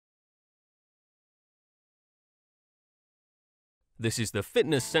This is the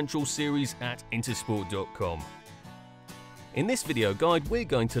Fitness Central series at Intersport.com. In this video guide, we're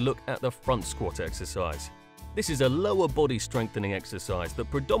going to look at the front squat exercise. This is a lower body strengthening exercise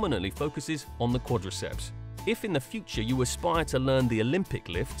that predominantly focuses on the quadriceps. If in the future you aspire to learn the Olympic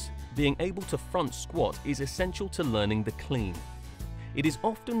lifts, being able to front squat is essential to learning the clean. It is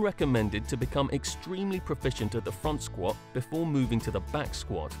often recommended to become extremely proficient at the front squat before moving to the back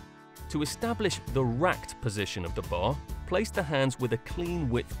squat. To establish the racked position of the bar, place the hands with a clean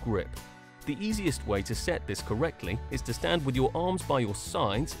width grip. The easiest way to set this correctly is to stand with your arms by your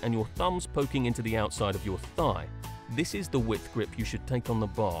sides and your thumbs poking into the outside of your thigh. This is the width grip you should take on the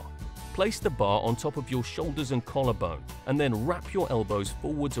bar. Place the bar on top of your shoulders and collarbone, and then wrap your elbows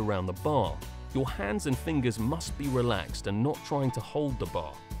forwards around the bar. Your hands and fingers must be relaxed and not trying to hold the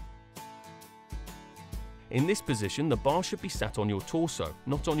bar. In this position, the bar should be sat on your torso,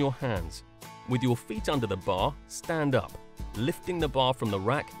 not on your hands. With your feet under the bar, stand up, lifting the bar from the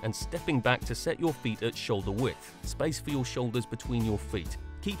rack and stepping back to set your feet at shoulder width, space for your shoulders between your feet.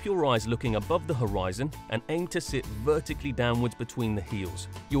 Keep your eyes looking above the horizon and aim to sit vertically downwards between the heels.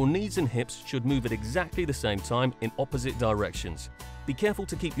 Your knees and hips should move at exactly the same time in opposite directions. Be careful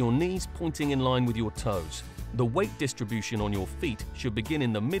to keep your knees pointing in line with your toes. The weight distribution on your feet should begin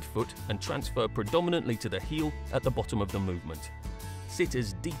in the midfoot and transfer predominantly to the heel at the bottom of the movement. Sit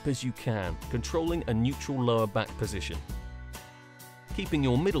as deep as you can, controlling a neutral lower back position. Keeping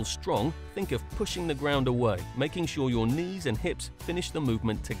your middle strong, think of pushing the ground away, making sure your knees and hips finish the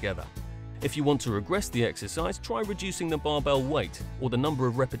movement together. If you want to regress the exercise, try reducing the barbell weight or the number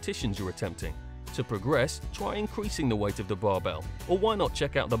of repetitions you're attempting. To progress, try increasing the weight of the barbell, or why not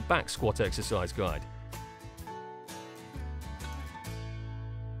check out the back squat exercise guide.